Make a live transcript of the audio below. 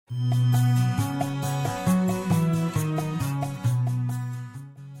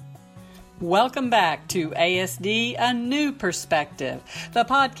Welcome back to ASD, A New Perspective, the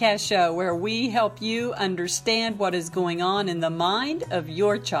podcast show where we help you understand what is going on in the mind of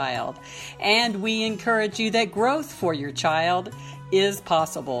your child. And we encourage you that growth for your child is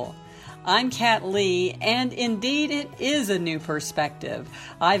possible. I'm Kat Lee, and indeed it is a new perspective.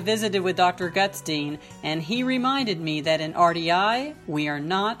 I visited with Dr. Gutstein, and he reminded me that in RDI, we are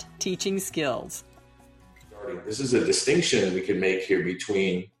not teaching skills. This is a distinction we can make here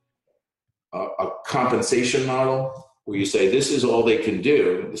between a compensation model where you say this is all they can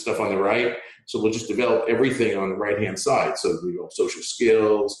do, the stuff on the right, so we'll just develop everything on the right-hand side. So we develop social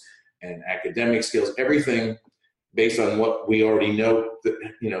skills and academic skills, everything based on what we already know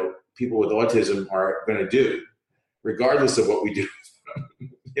that, people with autism are going to do, regardless of what we do.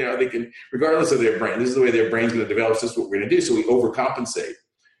 They can, regardless of their brain, this is the way their brain's going to develop, this is what we're going to do, so we overcompensate.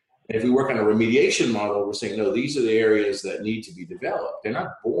 And if we work on a remediation model, we're saying, no, these are the areas that need to be developed. They're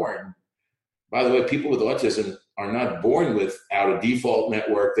not born. By the way, people with autism are not born without a default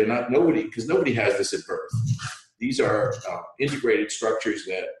network. They're not, because nobody has this at birth. These are integrated structures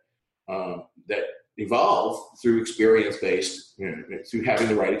that evolve through experience-based, through having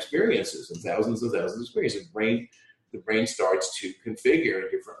the right experiences and thousands of experiences. The brain starts to configure in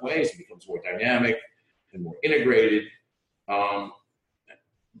different ways. It becomes more dynamic and more integrated.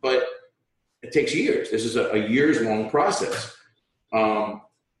 But it takes years. This is a years-long process.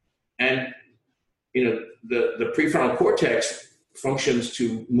 The prefrontal cortex functions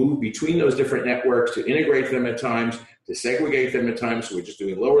to move between those different networks, to integrate them at times, to segregate them at times. So we're just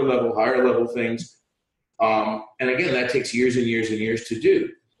doing lower level, higher level things. And again, that takes years and years and years to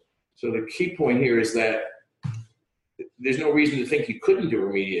do. So the key point here is that there's no reason to think you couldn't do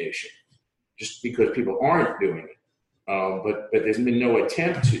remediation just because people aren't doing it. But there's been no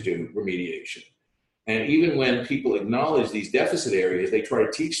attempt to do remediation. And even when people acknowledge these deficit areas, they try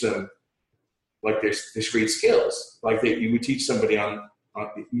to teach them like there's discrete skills, like you would teach somebody on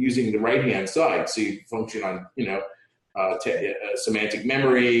using the right-hand side. So you function on, semantic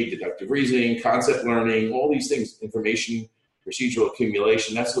memory, deductive reasoning, concept learning, all these things, information, procedural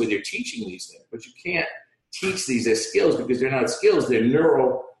accumulation. That's the way they're teaching these things. But you can't teach these as skills because they're not skills.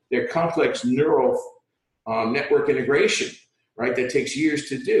 They're complex neural network integration, right? That takes years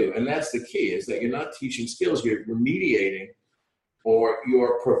to do. And that's the key, is that you're not teaching skills, you're remediating, or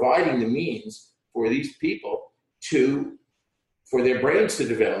you're providing the means for these people for their brains to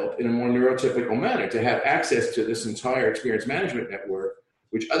develop in a more neurotypical manner, to have access to this entire experience management network,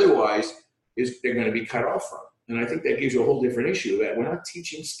 which otherwise they're going to be cut off from. And I think that gives you a whole different issue, that we're not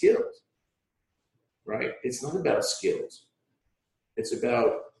teaching skills, right? It's not about skills. It's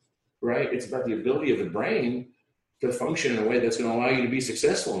about the ability of the brain to function in a way that's going to allow you to be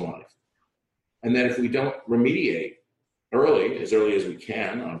successful in life. And that if we don't remediate as early as we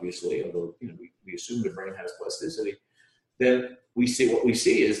can, obviously, although we assume the brain has plasticity, then what we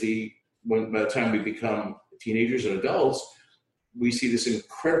see is by the time we become teenagers and adults, we see this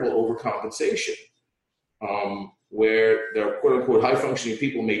incredible overcompensation, where the quote-unquote high-functioning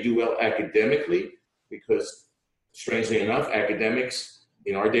people may do well academically, because strangely enough, academics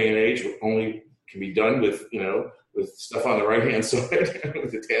in our day and age only can be done with stuff on the right-hand side,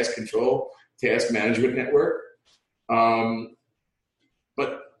 with the task control, task management network.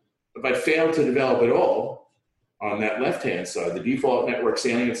 But fail to develop at all on that left-hand side, the default network,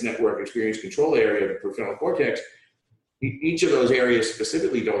 salience network, experience control area of the prefrontal cortex. Each of those areas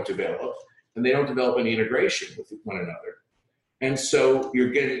specifically don't develop, and they don't develop any integration with one another. And so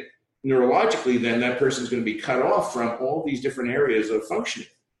you're getting, neurologically, then that person's going to be cut off from all these different areas of functioning.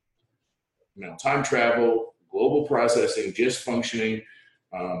 Time travel, global processing, gist functioning,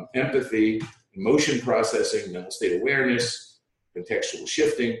 empathy, emotion processing, mental state awareness, contextual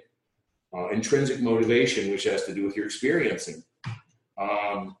shifting, intrinsic motivation, which has to do with your experiencing.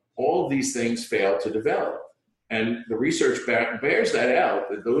 All of these things fail to develop. And the research bears that out,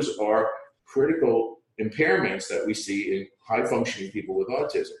 that those are critical impairments that we see in high-functioning people with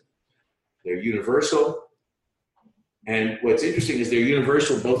autism. They're universal. And what's interesting is they're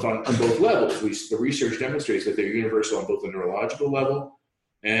universal on both levels. The research demonstrates that they're universal on both a neurological level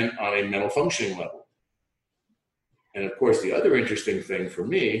and on a mental functioning level. And of course, the other interesting thing for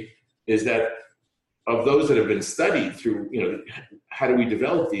me is that of those that have been studied through, how do we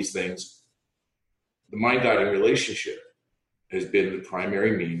develop these things, the mind-guiding relationship has been the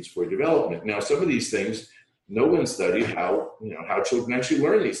primary means for development. Now, some of these things, no one studied how children actually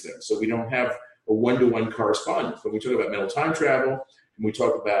learn these things. So we don't have a one-to-one correspondence. When we talk about mental time travel, and we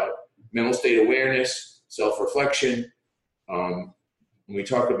talk about mental state awareness, self-reflection, when we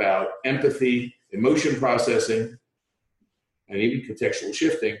talk about empathy, emotion processing, and even contextual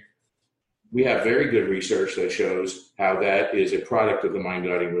shifting, we have very good research that shows how that is a product of the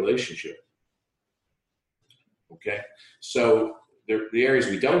mind-body relationship. Okay, so the areas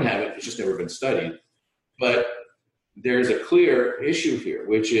we don't have it, it's just never been studied. But there's a clear issue here,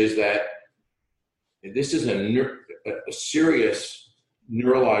 which is that this is a serious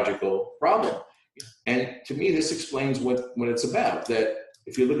neurological problem. And to me, this explains what it's about. That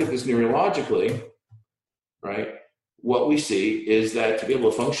if you look at this neurologically, right, what we see is that to be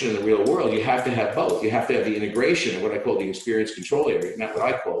able to function in the real world, you have to have both. You have to have the integration of what I call the experience control area, not what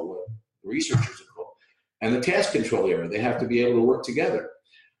I call, what the researchers have called, and the task control area. They have to be able to work together.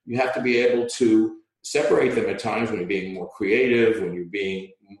 You have to be able to separate them at times when you're being more creative, when you're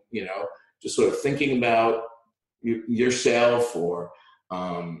being, just sort of thinking about yourself, or,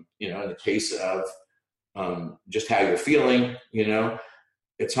 in the case of just how you're feeling,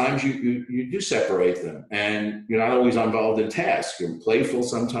 at times you do separate them, and you're not always involved in tasks. You're playful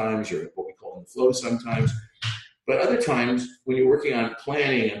sometimes, you're what we call in the flow sometimes, but other times when you're working on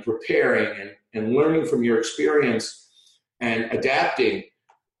planning and preparing and learning from your experience and adapting,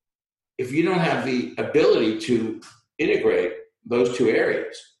 if you don't have the ability to integrate those two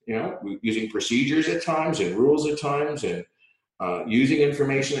areas, using procedures at times and rules at times, and using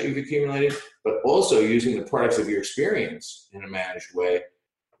information that you've accumulated, but also using the products of your experience in a managed way,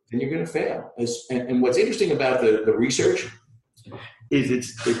 then you're going to fail. And what's interesting about the research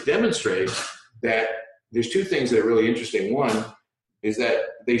is it demonstrates that there's two things that are really interesting. One is that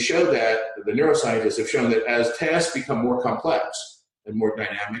they show that the neuroscientists have shown that as tasks become more complex and more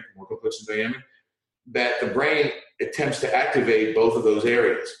dynamic, more complex and dynamic, that the brain attempts to activate both of those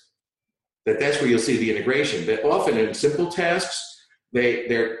areas. That's where you'll see the integration. That often in simple tasks,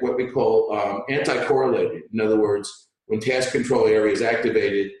 they're what we call anti-correlated. In other words, when task control area is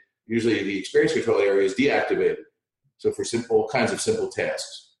activated, usually the experience control area is deactivated. So for all kinds of simple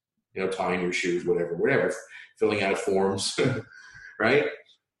tasks, tying your shoes, whatever, filling out forms, right?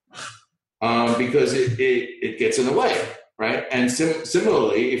 Because it gets in the way, right? And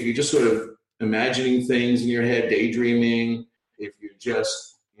similarly, if you're just sort of imagining things in your head, daydreaming, if you're just,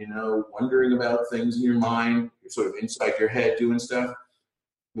 wondering about things in your mind, you're sort of inside your head doing stuff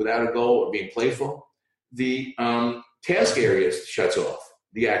without a goal or being playful, the task area shuts off,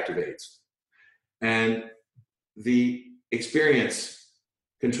 deactivates. And the experience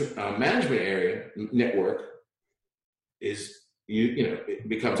management area network is, it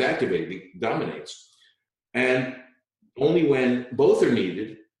becomes activated, it dominates. And only when both are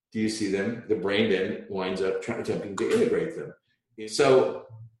needed do you see them, the brain then winds up attempting to integrate them. So,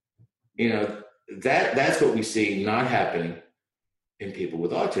 that's what we see not happening in people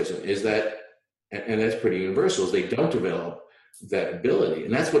with autism, is that, and that's pretty universal, is they don't develop that ability.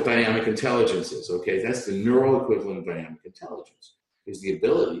 And that's what dynamic intelligence is, okay? That's the neural equivalent of dynamic intelligence, is the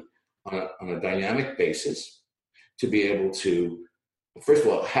ability on a dynamic basis to be able to, first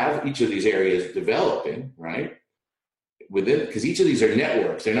of all, have each of these areas developing, right? Because each of these are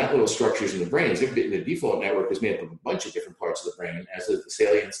networks. They're not little structures in the brain. The default network is made up of a bunch of different parts of the brain, as is the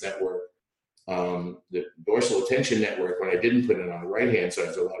salience network, the dorsal attention network. When I didn't put it on the right-hand side,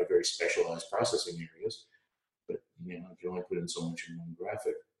 there's a lot of very specialized processing areas, but you can only put in so much in one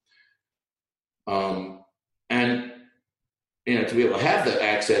graphic. And to be able to have that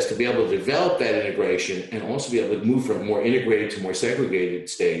access, to be able to develop that integration, and also be able to move from more integrated to more segregated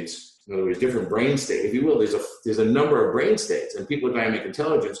states. In other words, different brain states, if you will. There's a number of brain states, and people with dynamic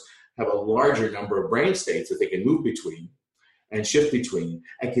intelligence have a larger number of brain states that they can move between and shift between,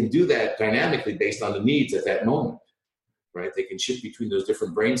 and can do that dynamically based on the needs at that moment, right? They can shift between those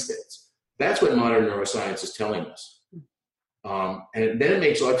different brain states. That's what modern neuroscience is telling us. And then it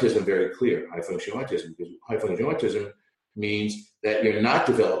makes autism very clear, high-functioning autism, because high-functioning autism means that you're not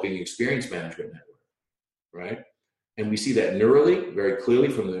developing the experience management network, right? And we see that neurally, very clearly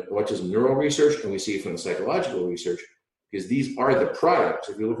from the autism neural research, and we see it from the psychological research, because these are the products.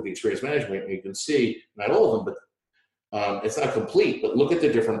 If you look at the experience management, you can see, not all of them, but it's not complete, but look at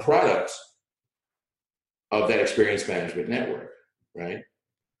the different products of that experience management network, right?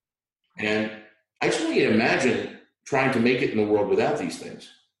 And I just want you to imagine trying to make it in the world without these things,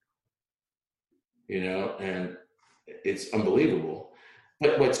 and it's unbelievable.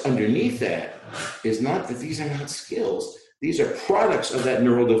 But what's underneath that is not that these are not skills. These are products of that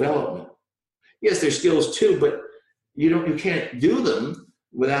neural development. Yes, they're skills too, but you can't do them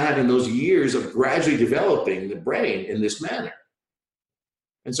without having those years of gradually developing the brain in this manner.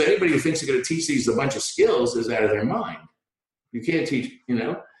 And so anybody who thinks they're going to teach these a bunch of skills is out of their mind. You can't teach,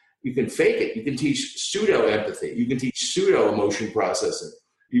 you can fake it. You can teach pseudo-empathy. You can teach pseudo-emotion processing.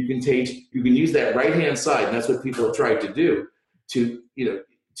 You can use that right-hand side, and that's what people have tried to do, to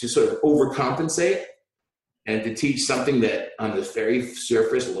to sort of overcompensate and to teach something that on the very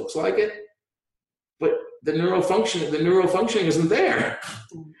surface looks like it, but the neural functioning isn't there.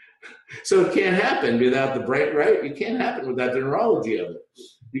 So it can't happen without the brain, right? It can't happen without the neurology of it.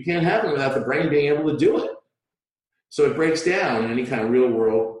 You can't happen without the brain being able to do it. So it breaks down in any kind of real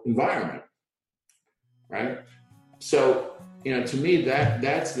world environment, right? So, to me,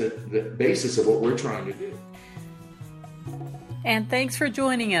 that's the basis of what we're trying to do. And thanks for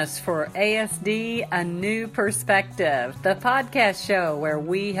joining us for ASD, A New Perspective, the podcast show where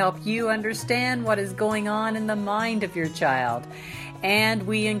we help you understand what is going on in the mind of your child. And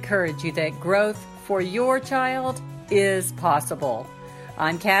we encourage you that growth for your child is possible.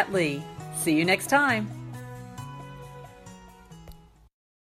 I'm Kat Lee. See you next time.